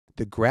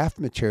The graft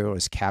material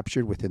is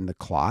captured within the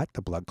clot,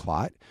 the blood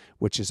clot,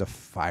 which is a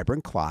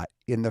fibrin clot,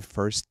 in the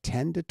first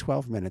 10 to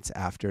 12 minutes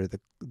after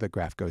the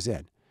graft goes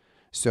in.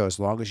 So as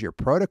long as your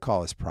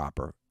protocol is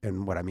proper,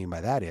 and what I mean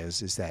by that is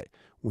that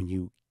when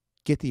you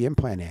get the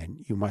implant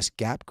in, you must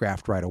gap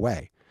graft right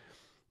away.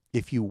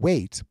 If you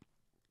wait,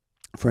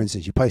 for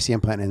instance, you place the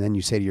implant and then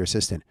you say to your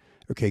assistant,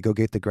 okay, go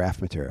get the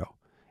graft material.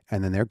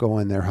 And then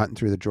they're hunting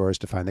through the drawers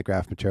to find the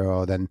graft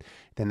material. Then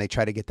they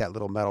try to get that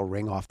little metal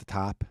ring off the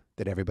top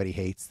that everybody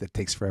hates, that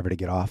takes forever to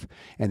get off.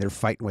 And they're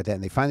fighting with it.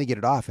 And they finally get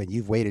it off, and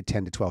you've waited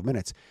 10 to 12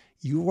 minutes.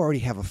 You already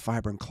have a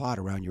fibrin clot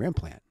around your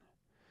implant.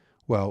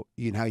 Well,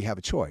 now you have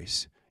a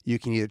choice. You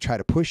can either try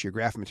to push your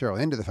graft material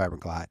into the fibrin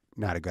clot,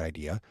 not a good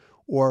idea,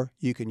 or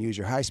you can use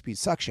your high-speed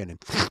suction and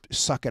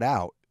suck it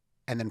out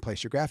and then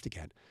place your graft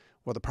again.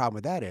 Well, the problem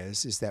with that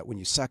is that when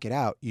you suck it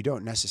out, you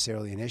don't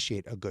necessarily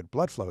initiate a good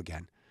blood flow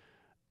again.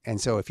 And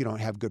so if you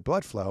don't have good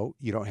blood flow,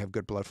 you don't have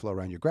good blood flow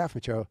around your graft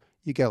material,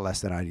 you get a less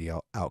than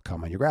ideal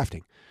outcome on your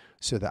grafting.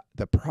 So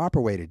the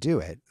proper way to do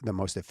it, the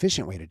most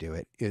efficient way to do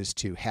it, is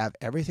to have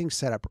everything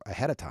set up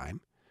ahead of time,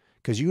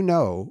 because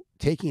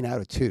taking out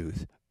a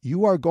tooth,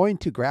 you are going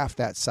to graft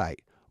that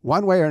site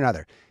one way or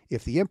another.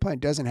 If the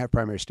implant doesn't have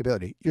primary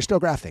stability, you're still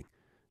grafting,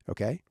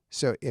 okay?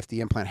 So if the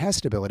implant has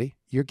stability,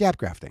 you're gap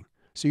grafting.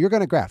 So you're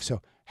going to graft.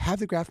 So have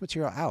the graft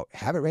material out.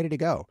 Have it ready to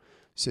go.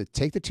 So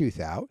take the tooth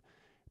out,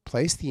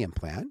 place the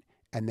implant,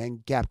 and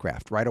then gap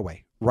graft right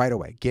away.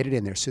 Get it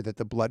in there so that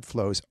the blood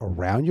flows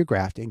around your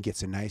graft and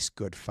gets a nice,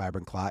 good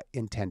fibrin clot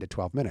in 10 to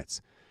 12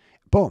 minutes.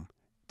 Boom.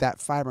 That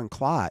fibrin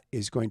clot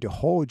is going to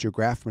hold your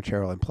graft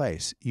material in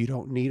place. You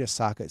don't need a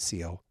socket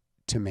seal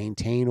to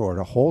maintain or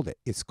to hold it.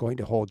 It's going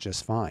to hold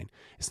just fine.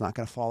 It's not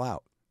going to fall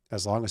out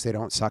as long as they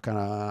don't suck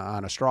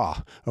on a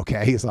straw,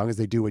 okay? As long as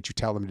they do what you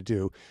tell them to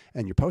do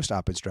and your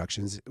post-op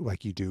instructions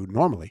like you do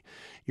normally,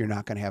 you're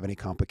not going to have any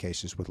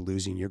complications with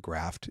losing your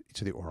graft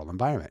to the oral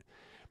environment.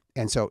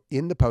 And so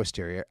in the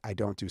posterior, I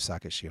don't do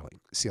socket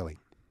sealing,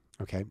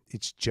 okay?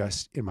 It's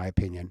just, in my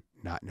opinion,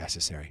 not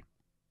necessary.